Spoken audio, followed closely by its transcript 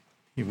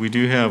We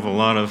do have a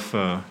lot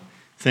of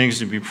things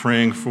to be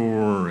praying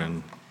for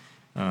and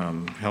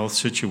health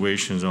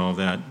situations, all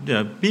that.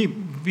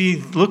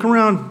 Look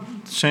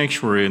around the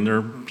sanctuary, and there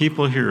are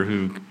people here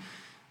who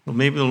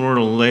maybe the Lord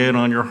will lay it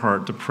on your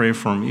heart to pray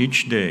for them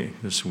each day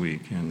this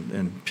week,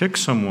 and pick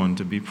someone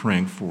to be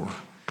praying for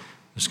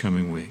this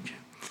coming week.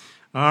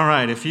 All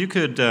right, if you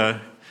could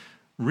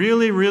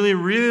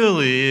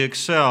really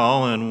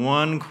excel in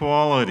one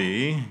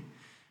quality,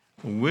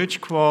 which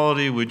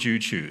quality would you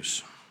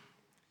choose?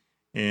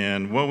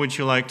 And what would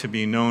you like to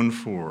be known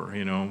for?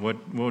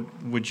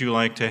 What would you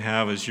like to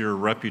have as your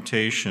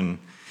reputation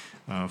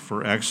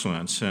for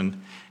excellence?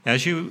 And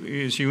as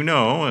you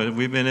know,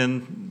 we've been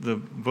in the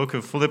book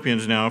of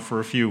Philippians now for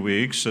a few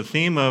weeks. The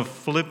theme of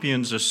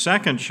Philippians, the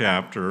second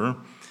chapter,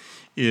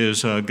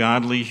 is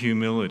godly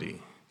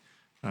humility.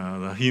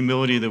 The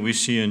humility that we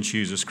see in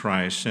Jesus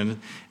Christ. And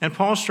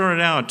Paul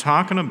started out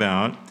talking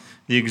about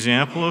the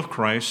example of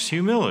Christ's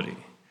humility.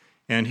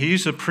 And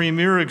he's a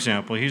premier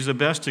example. He's the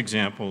best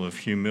example of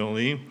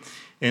humility.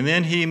 And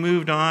then he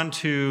moved on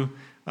to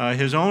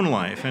his own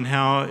life and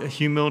how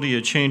humility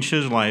had changed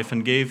his life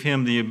and gave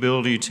him the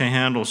ability to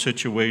handle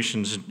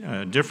situations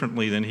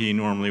differently than he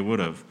normally would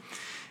have.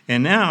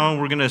 And now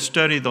we're going to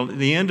study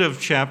the end of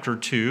chapter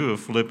 2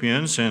 of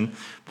Philippians, and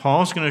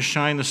Paul's going to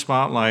shine the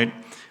spotlight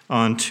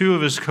on two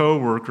of his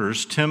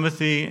co-workers,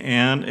 Timothy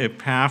and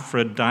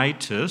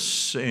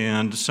Epaphroditus,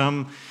 and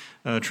some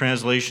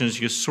translations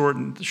just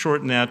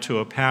shorten that to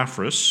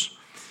Epaphras,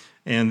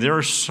 and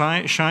they're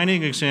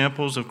shining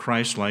examples of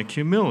Christ-like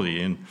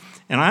humility. And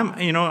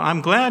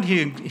I'm glad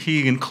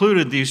he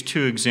included these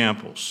two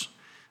examples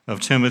of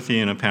Timothy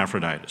and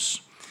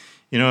Epaphroditus.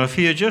 If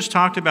he had just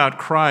talked about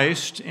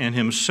Christ and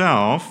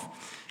himself,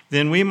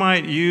 then we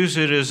might use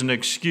it as an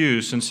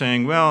excuse and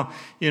saying, well,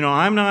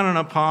 I'm not an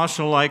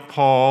apostle like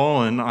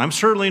Paul, and I'm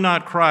certainly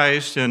not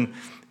Christ, and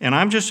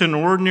I'm just an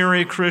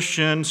ordinary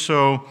Christian,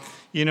 so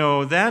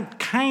that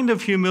kind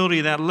of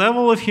humility, that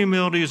level of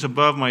humility is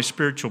above my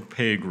spiritual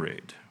pay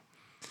grade.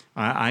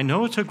 I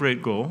know it's a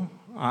great goal.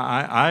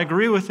 I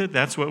agree with it.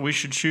 That's what we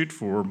should shoot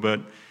for,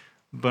 but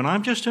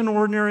I'm just an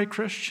ordinary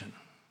Christian.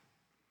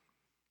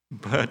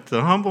 But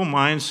the humble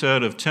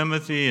mindset of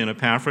Timothy and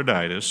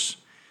Epaphroditus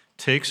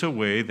takes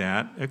away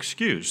that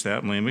excuse,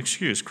 that lame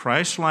excuse.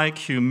 Christ-like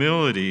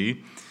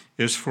humility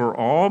is for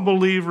all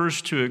believers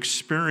to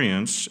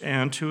experience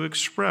and to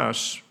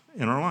express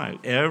in our life.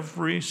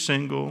 Every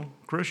single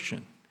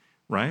Christian,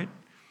 right?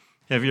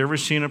 Have you ever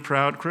seen a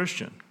proud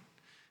Christian?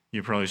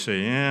 You probably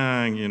say,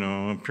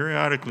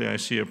 periodically I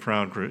see a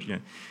proud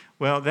Christian.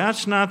 Well,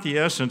 that's not the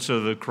essence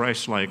of the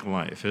Christ-like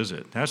life, is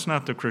it? That's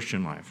not the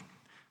Christian life.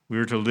 We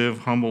are to live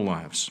humble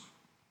lives.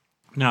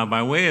 Now,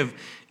 by way of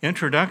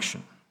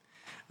introduction,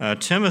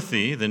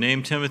 Timothy, the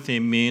name Timothy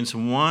means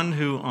one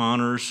who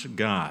honors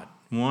God.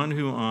 One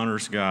who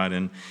honors God.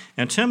 And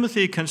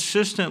Timothy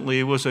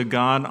consistently was a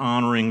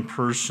God-honoring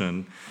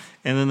person.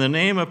 And then the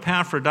name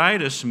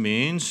Epaphroditus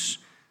means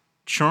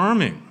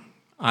charming.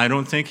 I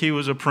don't think he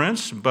was a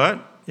prince, but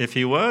if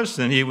he was,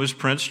 then he was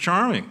Prince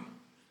Charming.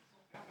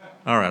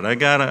 All right, I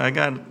got,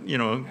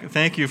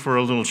 thank you for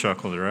a little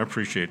chuckle there. I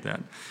appreciate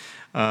that.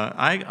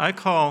 I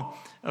call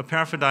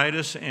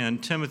Epaphroditus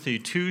and Timothy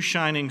two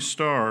shining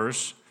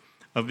stars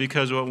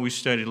because of what we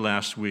studied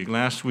last week.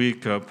 Last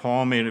week,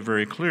 Paul made it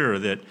very clear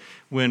that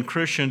when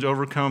Christians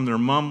overcome their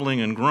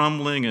mumbling and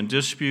grumbling and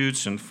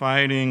disputes and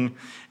fighting,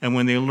 and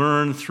when they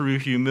learn through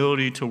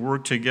humility to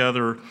work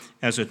together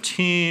as a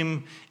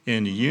team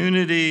in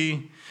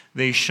unity,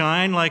 they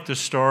shine like the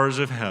stars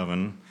of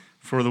heaven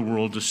for the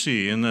world to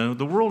see. And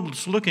the world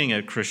is looking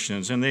at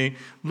Christians, and they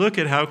look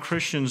at how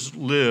Christians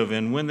live,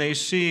 and when they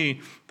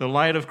see the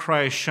light of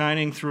Christ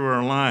shining through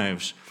our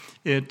lives,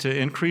 it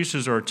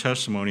increases our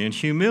testimony. And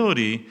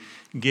humility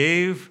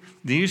gave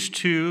these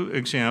two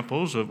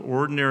examples of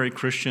ordinary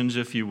Christians,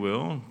 if you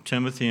will,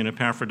 Timothy and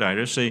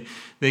Epaphroditus,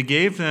 they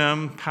gave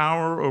them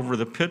power over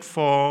the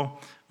pitfall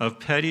of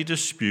petty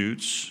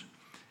disputes,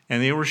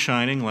 and they were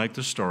shining like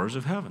the stars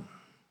of heaven.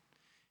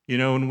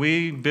 When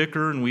we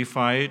bicker and we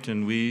fight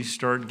and we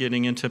start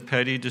getting into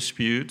petty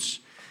disputes,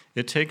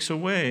 it takes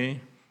away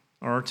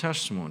our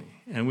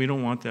testimony, and we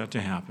don't want that to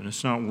happen.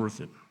 It's not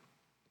worth it.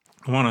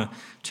 I want to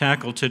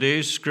tackle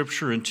today's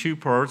scripture in two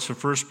parts. The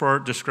first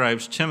part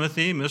describes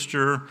Timothy,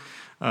 Mr.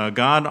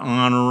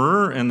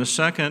 God-honorer, and the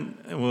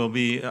second will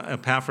be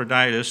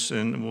Epaphroditus,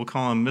 and we'll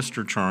call him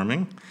Mr.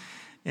 Charming.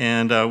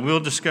 And we'll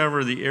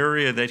discover the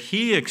area that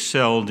he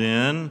excelled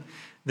in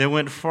that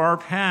went far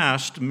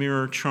past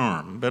mere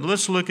charm. But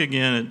let's look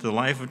again at the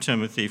life of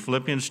Timothy,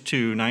 Philippians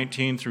 2,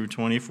 19 through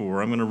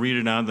 24. I'm going to read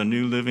it out of the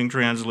New Living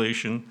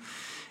Translation.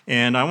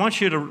 And I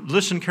want you to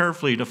listen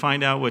carefully to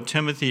find out what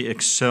Timothy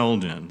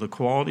excelled in, the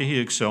quality he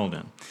excelled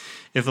in.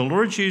 If the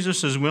Lord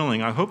Jesus is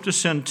willing, I hope to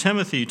send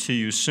Timothy to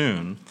you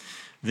soon.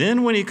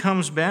 Then when he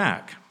comes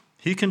back,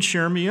 he can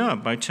cheer me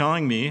up by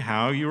telling me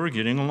how you are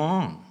getting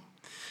along.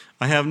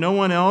 I have no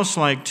one else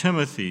like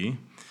Timothy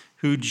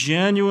who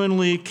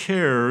genuinely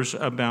cares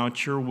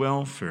about your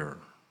welfare.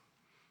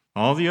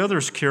 All the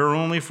others care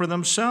only for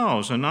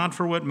themselves and not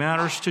for what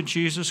matters to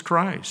Jesus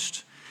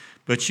Christ.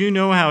 But you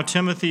know how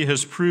Timothy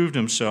has proved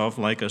himself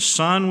like a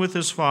son with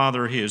his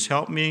father. He has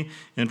helped me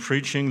in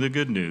preaching the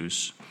good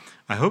news.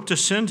 I hope to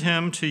send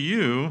him to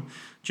you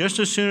just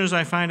as soon as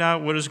I find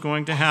out what is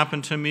going to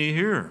happen to me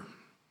here.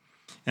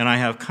 And I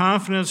have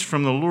confidence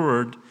from the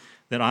Lord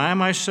that I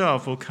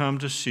myself will come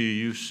to see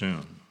you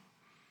soon.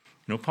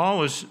 You know, Paul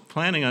was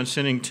planning on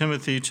sending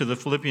Timothy to the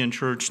Philippian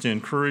church to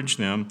encourage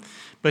them,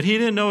 but he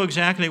didn't know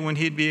exactly when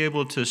he'd be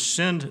able to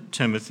send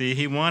Timothy.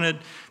 He wanted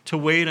to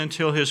wait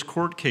until his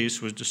court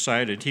case was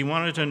decided. He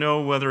wanted to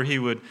know whether he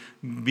would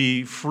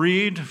be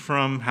freed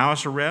from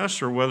house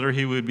arrest or whether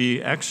he would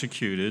be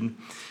executed.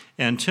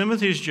 And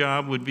Timothy's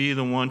job would be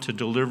the one to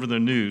deliver the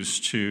news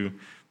to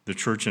the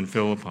church in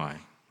Philippi.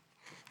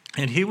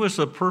 And he was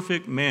the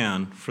perfect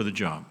man for the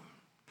job.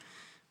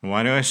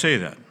 Why do I say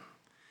that?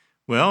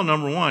 Well,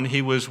 number one,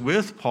 he was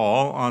with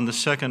Paul on the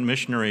second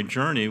missionary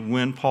journey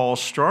when Paul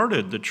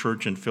started the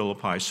church in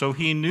Philippi. So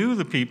he knew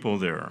the people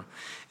there,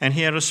 and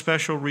he had a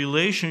special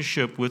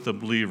relationship with the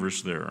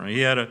believers there.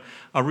 He had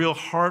a real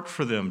heart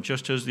for them,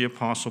 just as the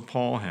Apostle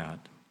Paul had.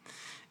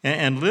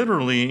 And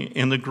literally,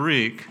 in the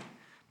Greek,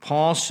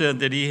 Paul said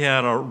that he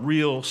had a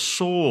real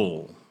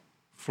soul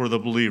for the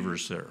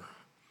believers there.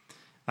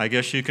 I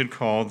guess you could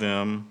call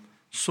them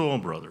soul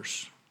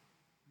brothers.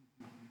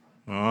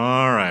 All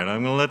right,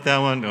 I'm going to let that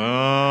one,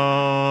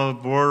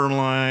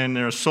 borderline,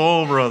 they're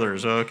soul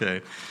brothers,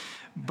 okay.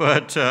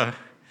 But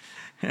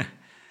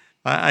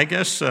I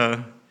guess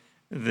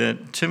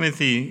that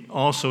Timothy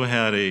also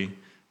had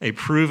a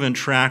proven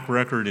track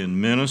record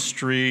in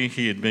ministry.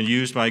 He had been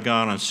used by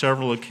God on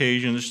several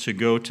occasions to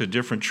go to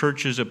different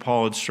churches that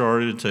Paul had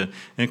started, to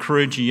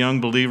encourage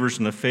young believers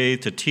in the faith,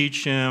 to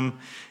teach them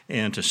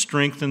and to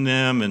strengthen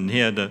them, and he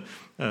had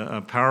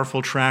a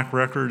powerful track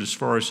record as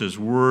far as his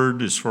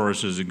word, as far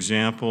as his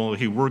example.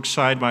 He worked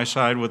side by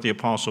side with the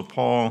Apostle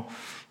Paul.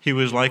 He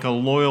was like a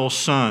loyal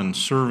son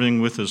serving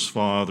with his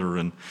father.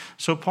 And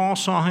so Paul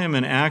saw him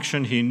in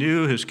action. He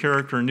knew his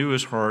character, knew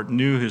his heart,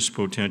 knew his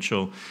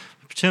potential.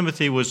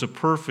 Timothy was a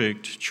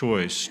perfect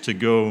choice to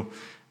go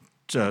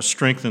to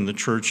strengthen the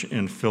church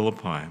in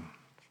Philippi.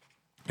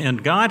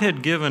 And God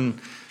had given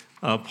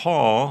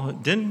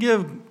didn't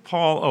give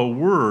Paul a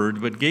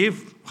word, but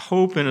gave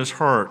hope in his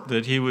heart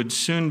that he would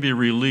soon be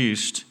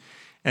released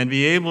and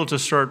be able to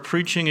start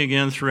preaching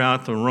again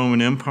throughout the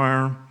Roman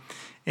Empire.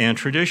 And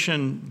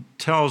tradition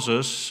tells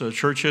us,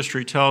 church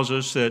history tells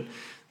us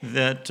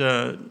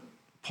that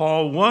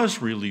Paul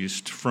was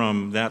released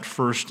from that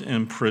first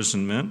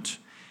imprisonment,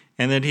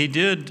 and that he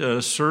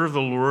did serve the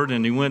Lord,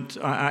 and he went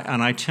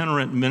on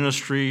itinerant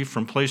ministry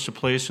from place to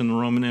place in the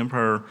Roman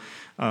Empire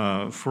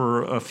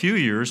for a few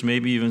years,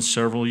 maybe even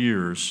several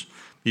years,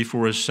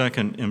 before his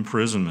second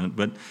imprisonment.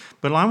 But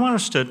I want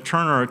us to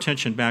turn our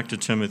attention back to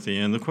Timothy,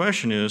 and the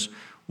question is,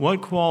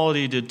 what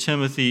quality did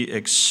Timothy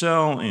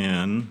excel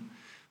in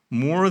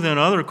more than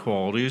other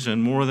qualities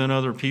and more than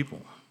other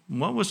people?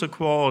 What was the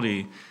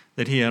quality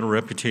that he had a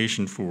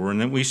reputation for? And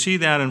then we see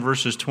that in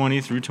verses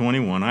 20 through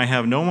 21. I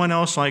have no one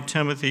else like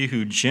Timothy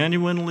who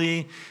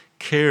genuinely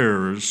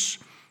cares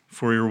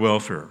for your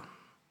welfare.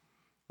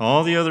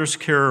 All the others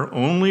care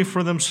only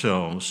for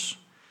themselves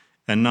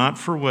and not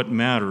for what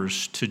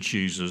matters to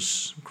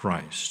Jesus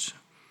Christ.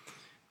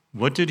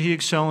 What did he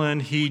excel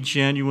in? He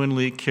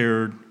genuinely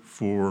cared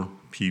for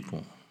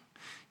people.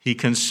 He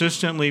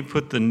consistently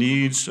put the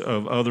needs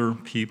of other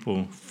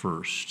people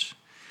first.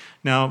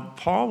 Now,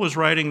 Paul was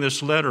writing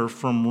this letter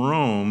from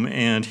Rome,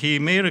 and he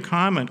made a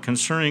comment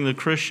concerning the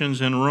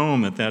Christians in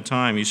Rome at that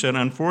time. He said,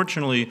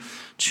 unfortunately,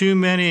 too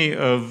many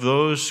of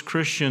those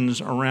Christians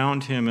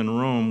around him in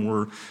Rome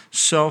were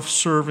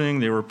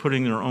self-serving. They were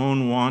putting their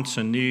own wants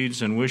and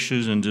needs and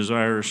wishes and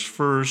desires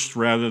first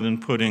rather than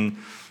putting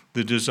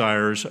the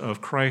desires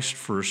of Christ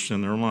first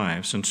in their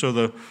lives. And so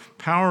the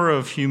power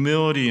of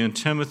humility in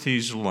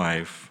Timothy's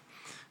life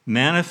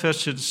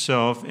manifested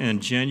itself in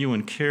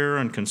genuine care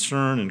and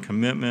concern and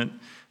commitment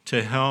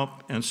to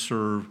help and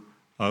serve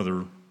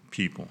other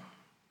people.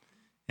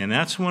 And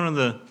that's one of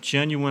the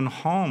genuine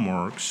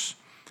hallmarks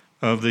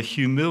of the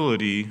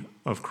humility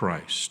of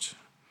Christ.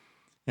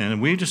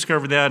 And we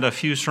discovered that a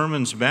few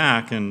sermons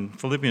back in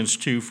Philippians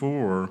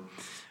 2:4.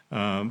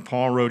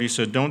 Paul wrote, he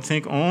said, don't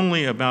think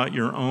only about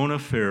your own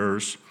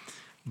affairs,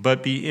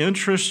 but be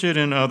interested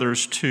in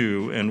others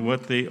too and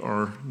what they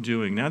are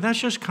doing. Now, that's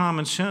just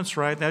common sense,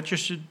 right? That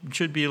just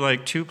should be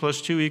like 2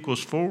 + 2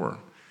 = 4.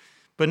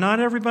 But not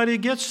everybody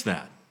gets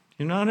that.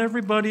 Not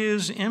everybody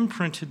is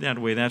imprinted that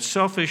way. That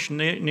selfish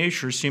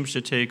nature seems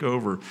to take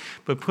over.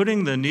 But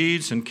putting the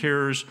needs and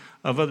cares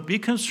of others, be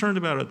concerned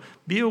about it.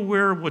 Be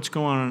aware of what's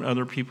going on in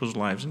other people's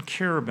lives and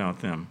care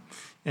about them.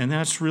 And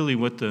that's really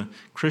what the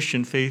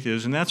Christian faith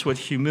is, and that's what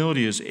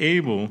humility is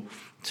able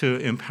to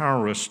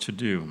empower us to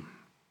do.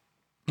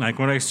 Like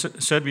what I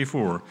said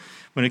before,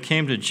 when it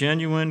came to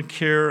genuine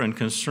care and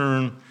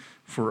concern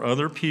for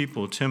other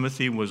people,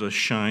 Timothy was a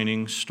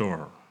shining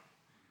star.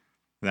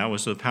 That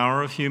was the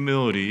power of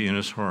humility in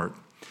his heart.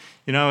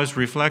 I was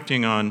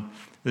reflecting on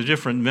the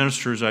different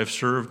ministers I've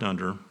served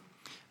under,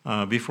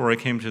 before I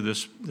came to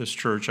this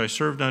church. I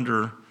served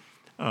under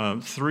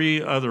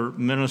 3 other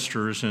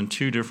ministers in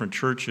 2 different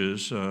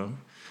churches.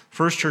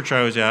 First church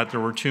I was at, there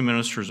were 2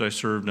 ministers I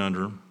served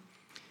under.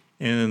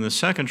 And in the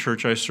second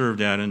church I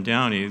served at in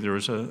Downey, there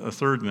was a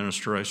 3rd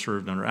minister I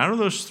served under. Out of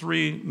those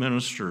 3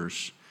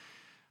 ministers,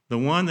 the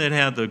one that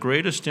had the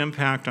greatest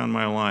impact on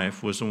my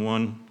life was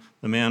the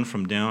man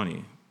from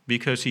Downey,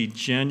 because he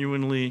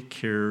genuinely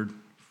cared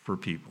for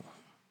people.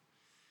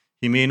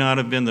 He may not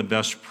have been the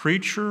best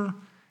preacher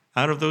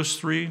out of those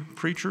 3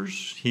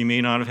 preachers. He may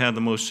not have had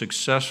the most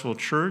successful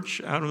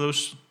church out of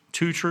those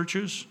 2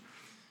 churches,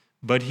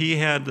 but he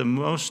had the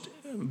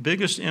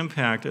biggest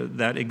impact.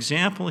 That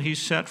example he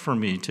set for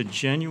me to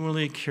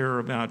genuinely care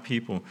about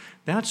people.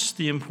 That's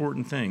the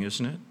important thing,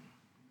 isn't it?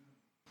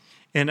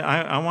 And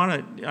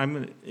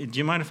do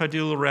you mind if I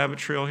do a little rabbit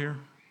trail here?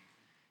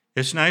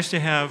 It's nice to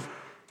have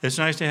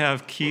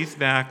Keith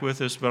back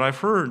with us, but I've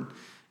heard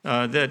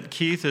that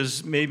Keith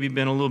has maybe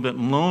been a little bit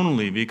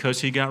lonely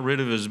because he got rid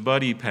of his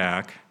buddy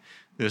pack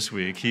this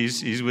week.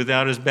 He's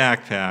without his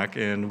backpack,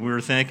 and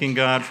we're thanking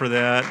God for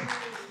that.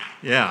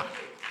 Yeah.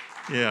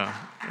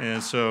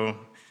 And so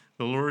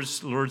the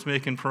Lord's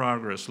making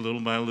progress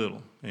little by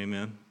little.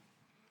 Amen.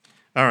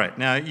 All right.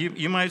 Now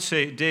you might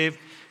say, Dave,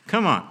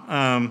 come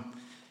on.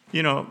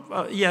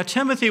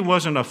 Timothy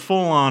wasn't a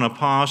full-on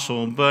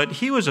apostle, but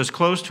he was as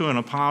close to an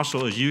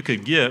apostle as you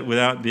could get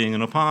without being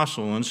an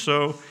apostle. And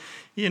so,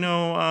 maybe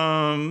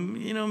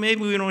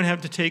we don't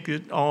have to take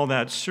it all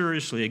that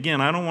seriously.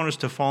 Again, I don't want us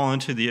to fall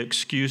into the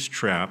excuse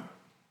trap.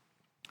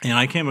 And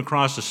I came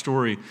across a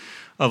story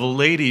of a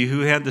lady who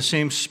had the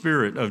same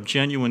spirit of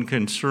genuine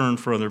concern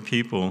for other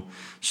people,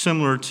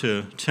 similar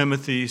to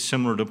Timothy,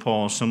 similar to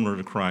Paul, similar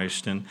to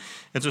Christ. And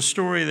it's a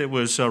story that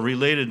was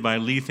related by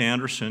Leith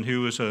Anderson,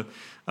 who was a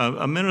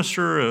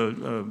minister,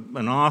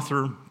 an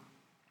author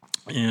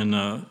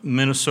in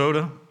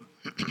Minnesota.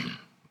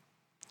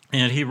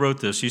 And he wrote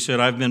this. He said,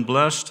 "I've been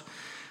blessed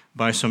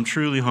by some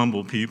truly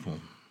humble people.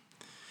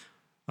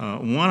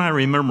 One I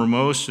remember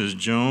most is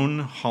Joan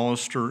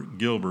Hollister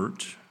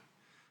Gilbert.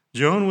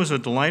 Joan was a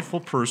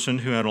delightful person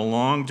who had a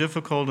long,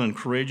 difficult, and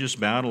courageous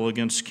battle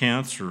against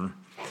cancer.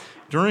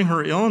 During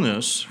her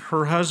illness,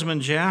 her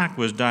husband Jack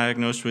was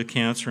diagnosed with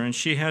cancer, and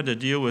she had to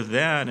deal with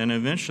that and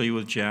eventually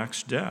with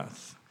Jack's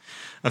death.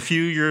 A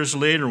few years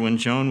later, when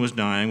Joan was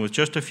dying, with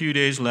just a few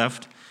days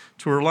left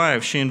to her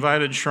life, she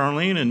invited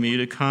Charlene and me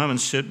to come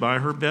and sit by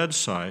her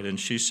bedside,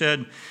 and she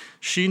said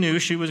she knew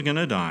she was going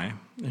to die,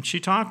 and she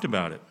talked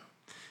about it.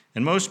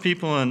 And most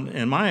people,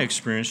 in my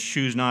experience,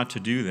 choose not to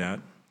do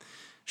that.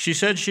 She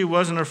said she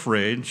wasn't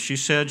afraid. She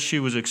said she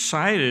was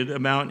excited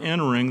about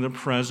entering the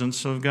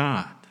presence of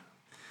God.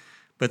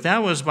 But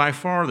that was by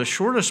far the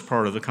shortest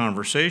part of the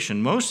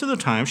conversation. Most of the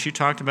time, she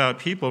talked about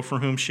people for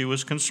whom she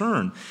was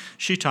concerned.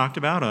 She talked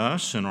about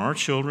us and our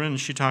children, and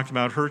she talked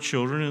about her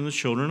children and the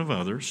children of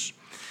others.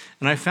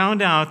 And I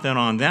found out that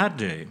on that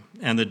day,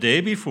 and the day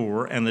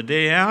before, and the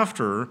day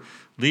after,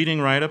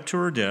 leading right up to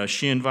her death,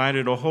 she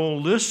invited a whole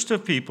list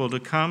of people to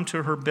come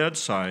to her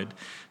bedside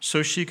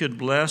so she could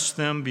bless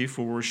them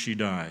before she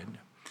died.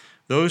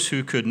 Those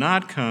who could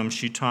not come,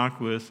 she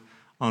talked with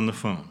on the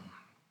phone.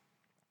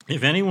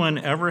 If anyone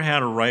ever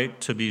had a right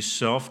to be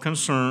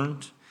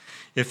self-concerned,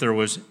 if there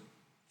was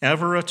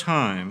ever a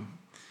time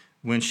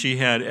when she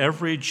had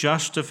every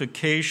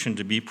justification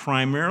to be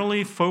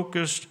primarily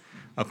focused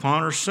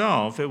upon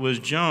herself, it was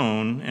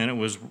Joan, and it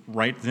was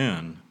right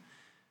then.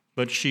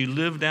 But she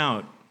lived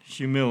out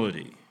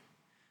humility.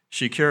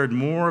 She cared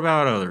more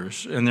about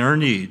others and their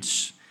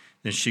needs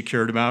than she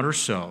cared about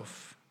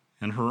herself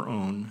and her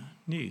own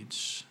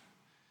needs.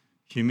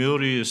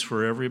 Humility is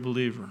for every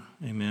believer,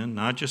 amen?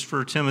 Not just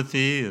for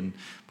Timothy and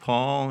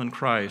Paul and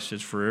Christ,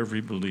 it's for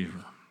every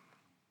believer.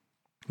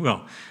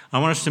 Well, I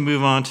want us to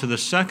move on to the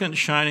second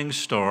shining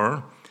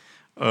star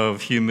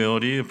of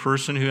humility, a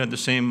person who had the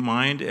same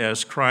mind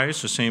as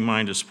Christ, the same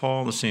mind as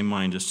Paul, the same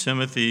mind as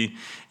Timothy.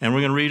 And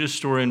we're going to read a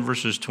story in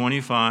verses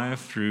 25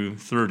 through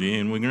 30,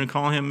 and we're going to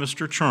call him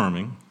Mr.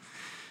 Charming.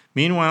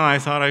 Meanwhile, I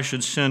thought I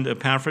should send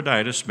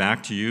Epaphroditus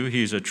back to you.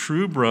 He's a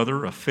true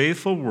brother, a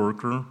faithful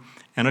worker,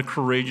 and a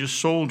courageous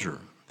soldier.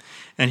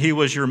 And he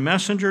was your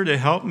messenger to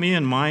help me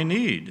in my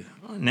need.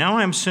 Now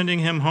I'm sending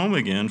him home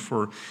again,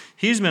 for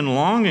he's been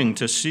longing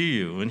to see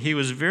you, and he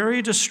was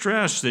very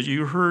distressed that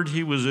you heard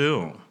he was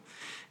ill.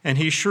 And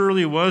he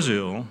surely was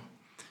ill.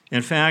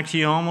 In fact,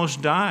 he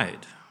almost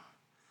died.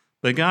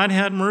 But God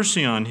had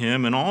mercy on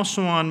him and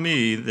also on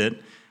me, that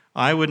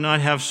I would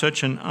not have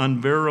such an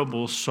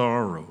unbearable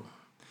sorrow.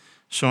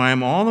 So I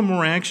am all the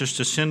more anxious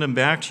to send him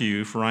back to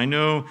you, for I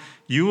know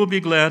you will be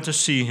glad to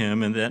see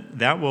him, and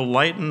that will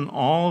lighten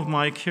all of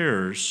my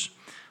cares.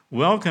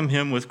 Welcome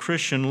him with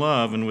Christian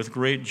love and with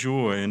great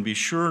joy, and be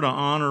sure to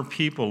honor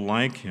people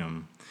like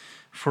him.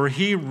 For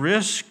he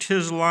risked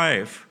his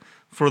life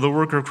for the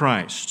work of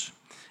Christ.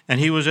 And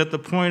he was at the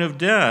point of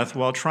death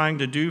while trying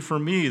to do for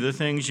me the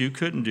things you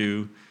couldn't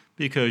do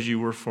because you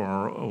were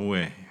far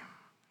away.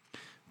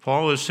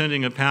 Paul was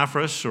sending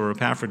Epaphras or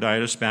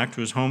Epaphroditus back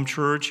to his home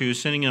church. He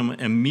was sending him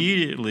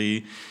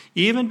immediately,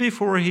 even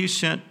before he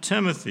sent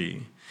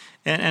Timothy.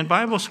 And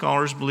Bible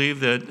scholars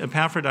believe that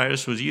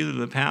Epaphroditus was either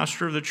the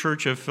pastor of the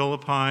church of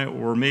Philippi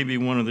or maybe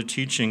one of the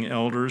teaching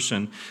elders.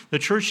 And the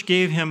church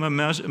gave him a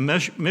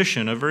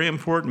mission, a very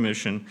important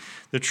mission.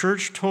 The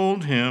church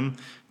told him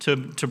to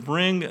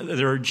bring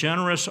their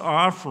generous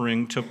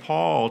offering to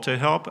Paul to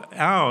help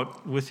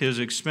out with his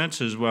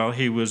expenses while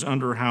he was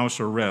under house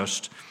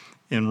arrest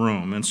in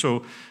Rome. And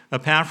so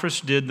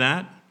Epaphras did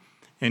that,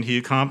 and he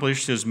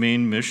accomplished his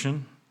main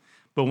mission.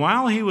 But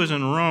while he was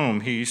in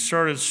Rome, he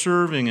started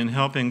serving and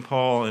helping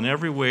Paul in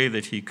every way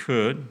that he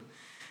could.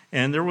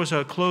 And there was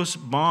a close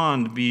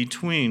bond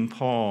between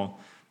Paul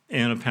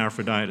and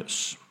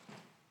Epaphroditus.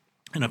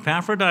 And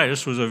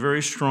Epaphroditus was a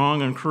very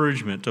strong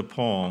encouragement to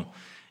Paul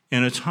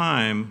in a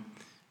time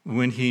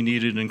when he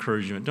needed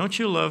encouragement. Don't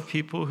you love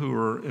people who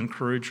are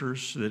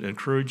encouragers, that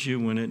encourage you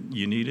when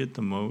you need it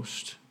the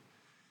most?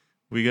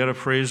 We got to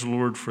praise the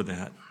Lord for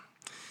that.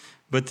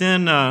 But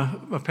then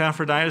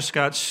Epaphroditus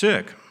got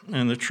sick,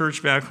 and the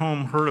church back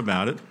home heard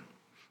about it,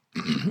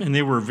 and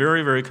they were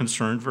very, very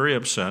concerned, very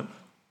upset.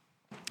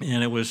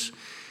 And it was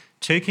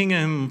taking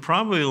him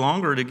probably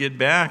longer to get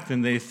back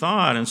than they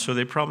thought, and so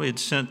they probably had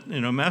sent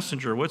a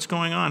messenger. What's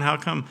going on? How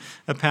come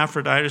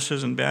Epaphroditus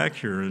isn't back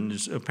here? And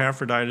is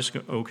Epaphroditus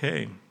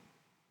okay?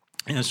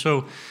 And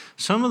so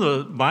some of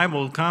the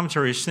Bible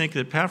commentaries think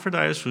that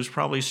Epaphroditus was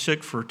probably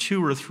sick for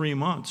 2 or 3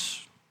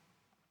 months.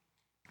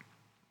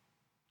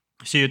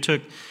 See, it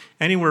took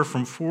anywhere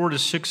from 4 to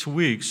 6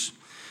 weeks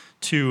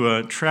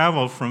to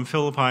travel from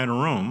Philippi to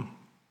Rome,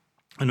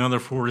 another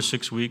 4 to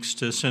 6 weeks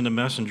to send a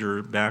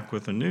messenger back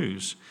with the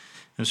news.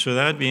 And so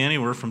that would be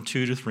anywhere from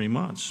 2 to 3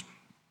 months.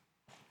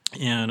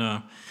 And,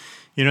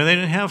 they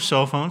didn't have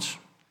cell phones,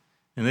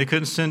 and they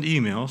couldn't send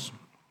emails.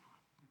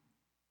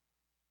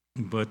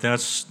 But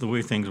that's the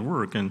way things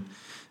work. And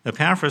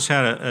Epaphras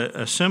had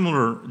a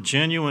similar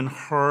genuine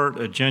heart,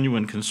 a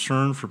genuine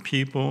concern for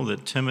people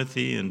that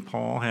Timothy and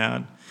Paul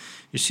had.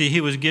 You see,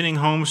 he was getting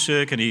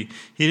homesick, and he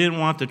didn't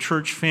want the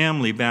church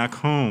family back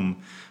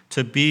home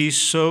to be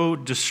so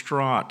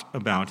distraught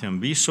about him,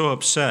 be so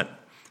upset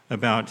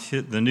about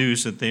the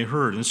news that they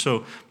heard. And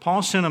so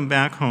Paul sent him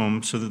back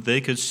home so that they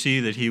could see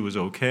that he was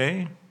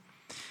okay.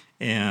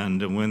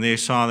 And when they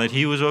saw that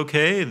he was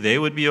okay, they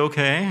would be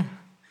okay.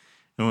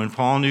 And when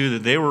Paul knew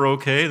that they were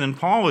okay, then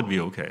Paul would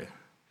be okay.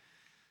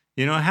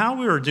 How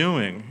we are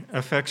doing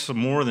affects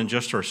more than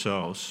just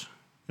ourselves.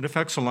 It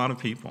affects a lot of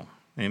people.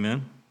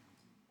 Amen?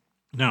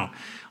 Now,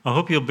 I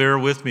hope you'll bear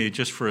with me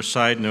just for a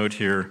side note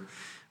here,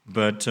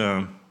 but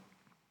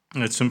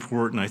it's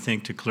important, I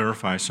think, to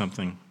clarify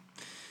something.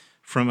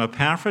 From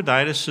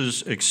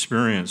Epaphroditus'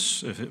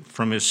 experience,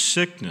 from his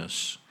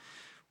sickness,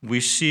 we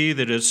see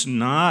that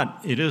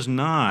it is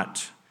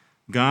not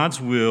God's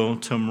will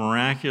to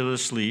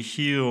miraculously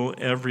heal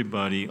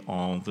everybody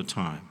all the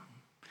time.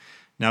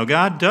 Now,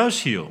 God does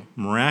heal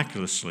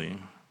miraculously,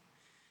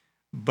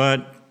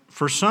 but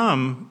for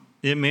some,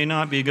 it may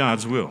not be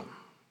God's will.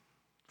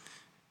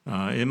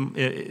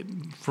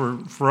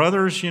 For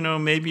others,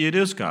 maybe it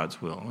is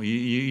God's will.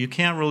 You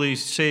can't really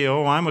say,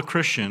 oh, I'm a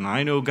Christian,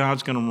 I know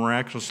God's going to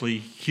miraculously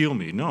heal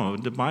me. No,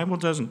 the Bible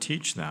doesn't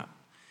teach that.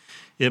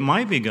 It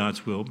might be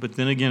God's will, but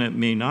then again, it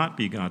may not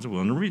be God's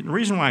will. And the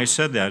reason why I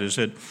said that is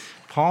that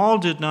Paul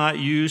did not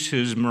use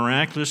his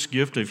miraculous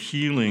gift of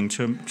healing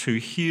to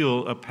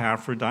heal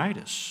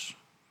Epaphroditus.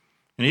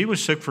 And he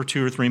was sick for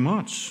 2 or 3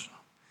 months.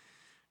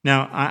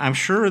 Now, I'm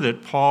sure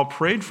that Paul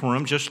prayed for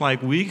him just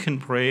like we can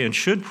pray and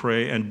should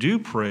pray and do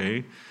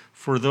pray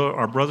for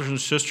our brothers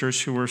and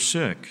sisters who are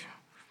sick.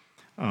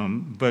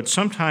 But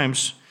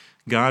sometimes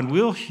God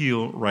will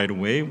heal right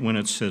away when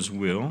it's his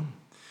will,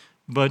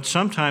 but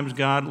sometimes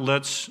God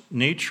lets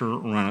nature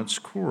run its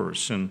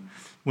course. And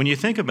when you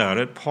think about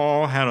it,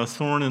 Paul had a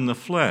thorn in the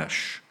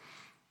flesh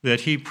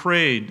that he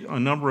prayed a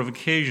number of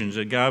occasions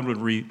that God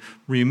would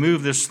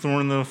remove this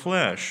thorn in the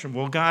flesh.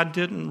 Well, God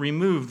didn't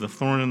remove the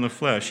thorn in the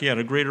flesh. He had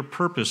a greater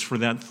purpose for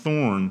that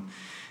thorn.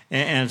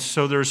 And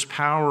so there's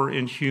power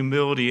in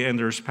humility and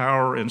there's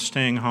power in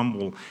staying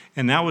humble.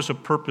 And that was a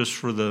purpose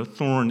for the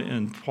thorn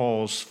in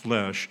Paul's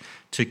flesh,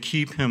 to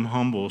keep him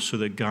humble so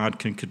that God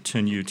can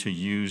continue to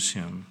use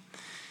him.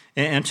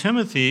 And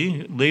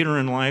Timothy, later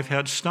in life,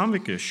 had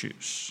stomach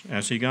issues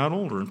as he got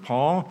older. And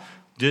Paul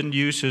didn't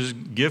use his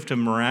gift of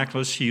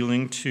miraculous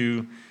healing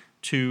to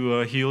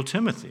heal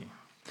Timothy.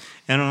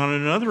 And on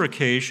another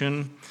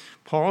occasion,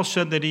 Paul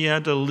said that he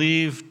had to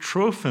leave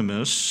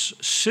Trophimus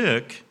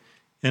sick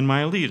in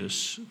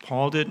Miletus.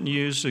 Paul didn't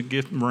use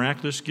the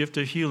miraculous gift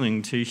of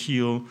healing to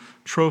heal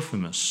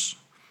Trophimus.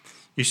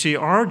 You see,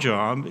 our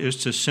job is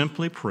to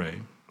simply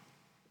pray,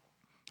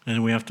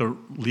 and we have to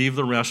leave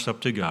the rest up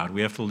to God.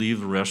 We have to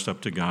leave the rest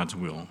up to God's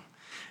will.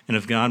 And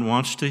if God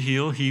wants to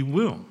heal, he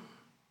will.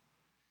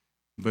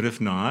 But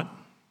if not,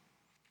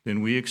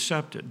 then we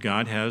accept it.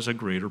 God has a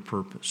greater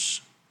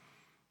purpose.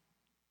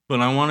 But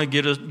I want to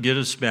get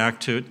us back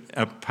to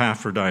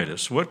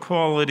Epaphroditus. What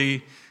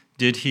quality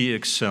did he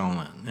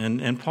excel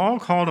in? And Paul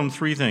called him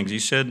three things. He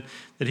said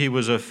that he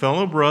was a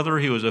fellow brother,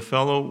 he was a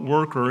fellow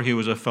worker, he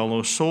was a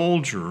fellow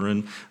soldier.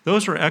 And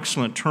those are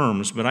excellent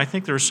terms, but I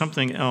think there's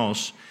something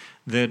else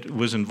that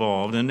was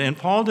involved. And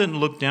Paul didn't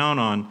look down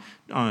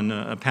on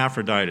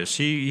Epaphroditus.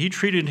 He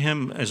treated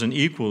him as an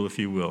equal, if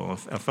you will,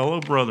 a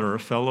fellow brother, a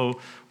fellow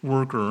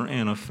worker,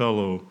 and a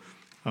fellow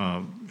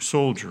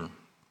soldier.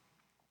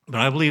 But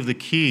I believe the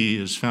key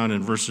is found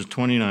in verses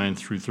 29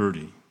 through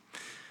 30.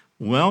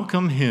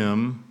 Welcome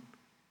him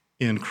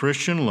in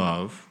Christian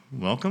love.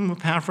 Welcome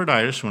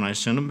Epaphroditus when I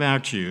send him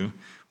back to you.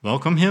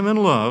 Welcome him in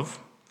love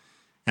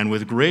and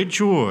with great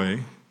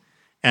joy,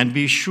 and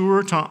be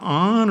sure to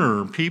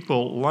honor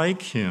people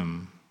like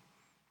him.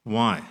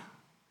 Why?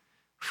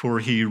 For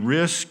he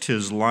risked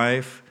his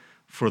life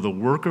for the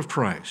work of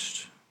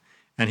Christ,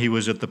 and he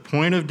was at the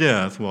point of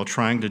death while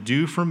trying to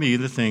do for me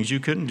the things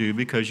you couldn't do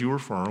because you were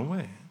far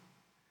away.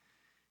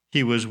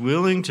 He was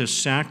willing to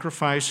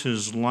sacrifice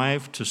his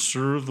life to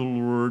serve the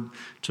Lord,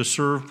 to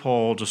serve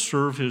Paul, to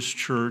serve his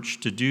church,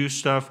 to do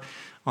stuff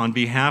on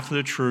behalf of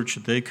the church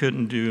that they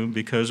couldn't do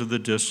because of the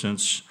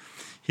distance.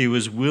 He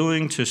was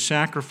willing to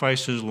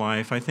sacrifice his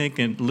life. I think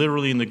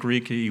literally in the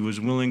Greek, he was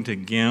willing to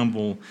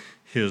gamble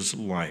his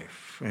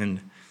life.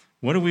 And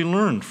what do we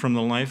learn from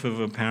the life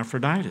of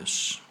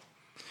Epaphroditus?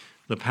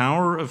 The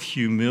power of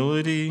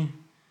humility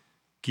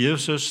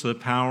gives us the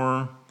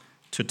power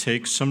to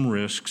take some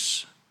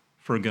risks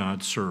for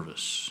God's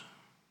service.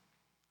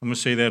 I'm going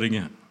to say that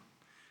again.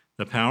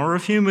 The power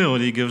of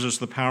humility gives us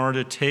the power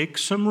to take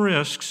some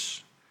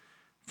risks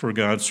for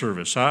God's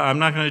service. I'm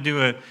not going to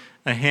do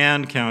a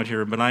hand count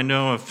here, but I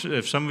know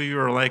if some of you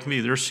are like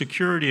me, there's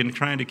security in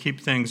trying to keep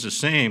things the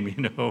same.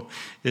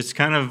 It's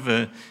kind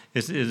of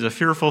it's a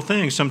fearful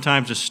thing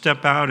sometimes to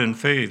step out in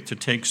faith to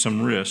take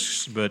some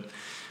risks. But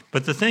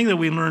the thing that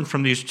we learn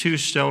from these two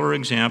stellar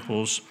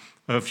examples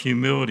of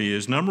humility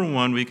is, number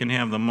one, we can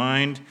have the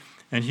mind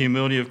and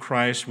humility of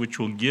Christ, which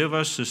will give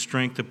us the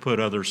strength to put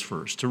others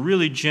first, to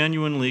really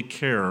genuinely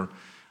care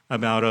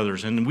about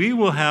others. And we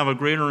will have a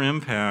greater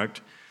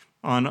impact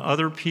on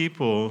other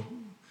people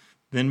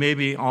than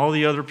maybe all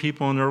the other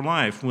people in their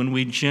life when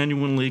we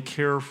genuinely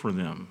care for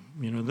them.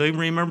 They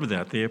remember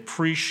that. They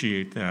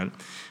appreciate that.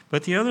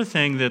 But the other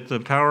thing that the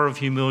power of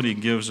humility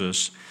gives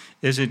us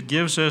is it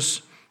gives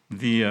us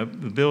the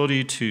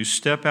ability to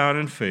step out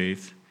in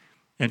faith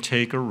and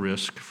take a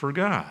risk for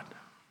God,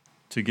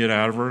 to get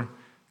out of our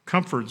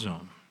comfort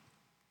zone.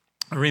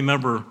 I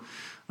remember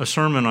a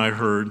sermon I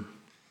heard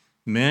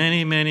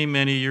many, many,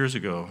 many years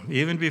ago,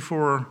 even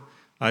before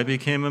I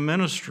became a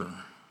minister.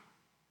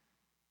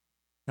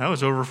 That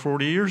was over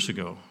 40 years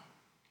ago.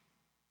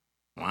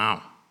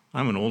 Wow,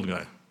 I'm an old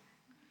guy.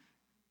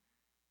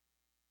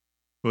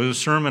 It was a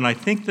sermon, I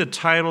think the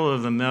title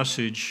of the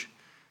message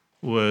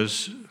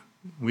was,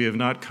 "We Have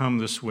Not Come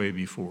This Way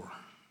Before."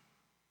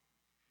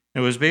 It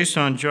was based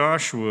on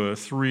Joshua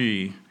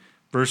 3,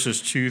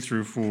 verses 2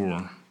 through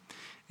 4.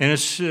 And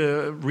it's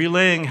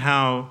relaying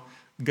how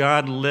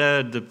God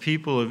led the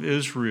people of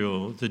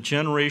Israel, the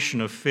generation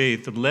of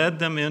faith, led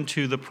them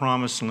into the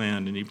promised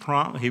land. And he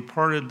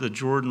parted the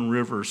Jordan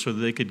River so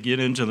that they could get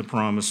into the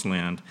promised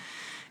land.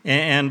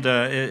 And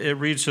it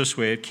reads this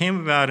way: "It came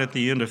about at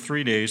the end of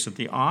 3 days that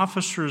the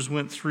officers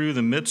went through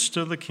the midst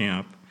of the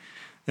camp,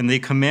 and they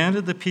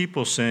commanded the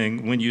people,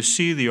 saying, 'When you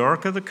see the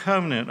ark of the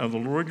covenant of the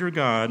Lord your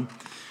God,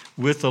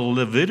 with the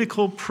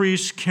Levitical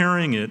priests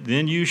carrying it,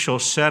 then you shall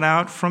set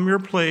out from your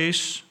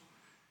place.'"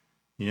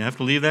 You have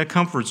to leave that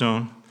comfort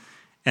zone.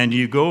 "And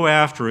you go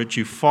after it,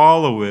 you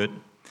follow it.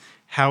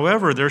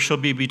 However, there shall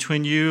be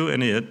between you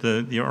and it,"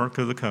 the Ark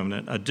of the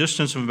Covenant, "a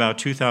distance of about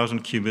 2,000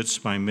 cubits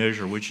by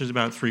measure," which is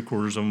about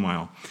 3/4 of a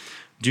mile.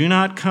 "Do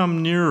not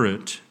come near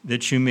it,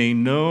 that you may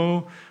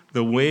know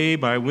the way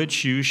by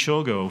which you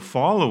shall go.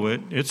 Follow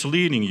it, it's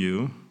leading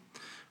you,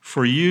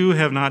 for you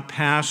have not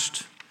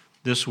passed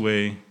this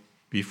way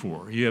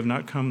before." You have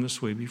not come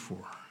this way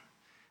before.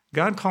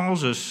 God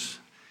calls us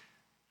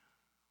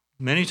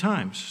many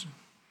times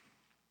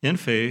in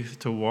faith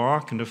to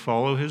walk and to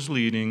follow his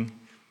leading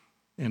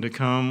and to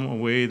come a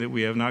way that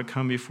we have not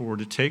come before,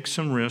 to take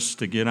some risks,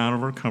 to get out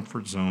of our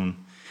comfort zone.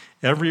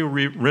 Every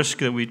risk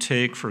that we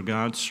take for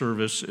God's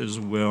service is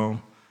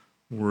well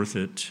worth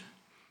it.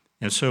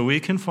 And so we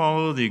can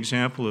follow the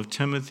example of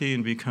Timothy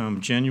and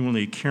become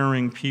genuinely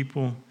caring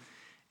people,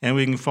 and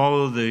we can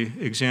follow the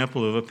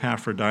example of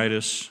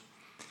Epaphroditus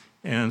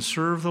and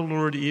serve the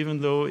Lord even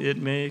though it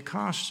may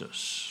cost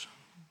us.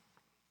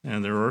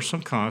 And there are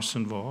some costs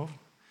involved.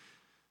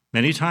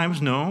 Many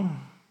times no,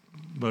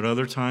 but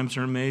other times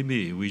there may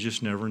be. We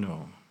just never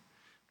know.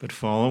 But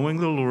following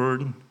the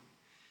Lord,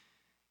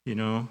 He's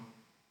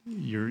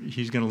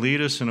going to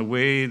lead us in a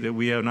way that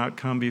we have not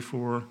come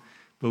before,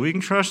 but we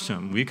can trust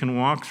him. We can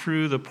walk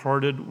through the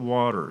parted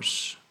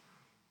waters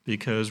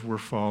because we're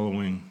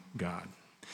following God.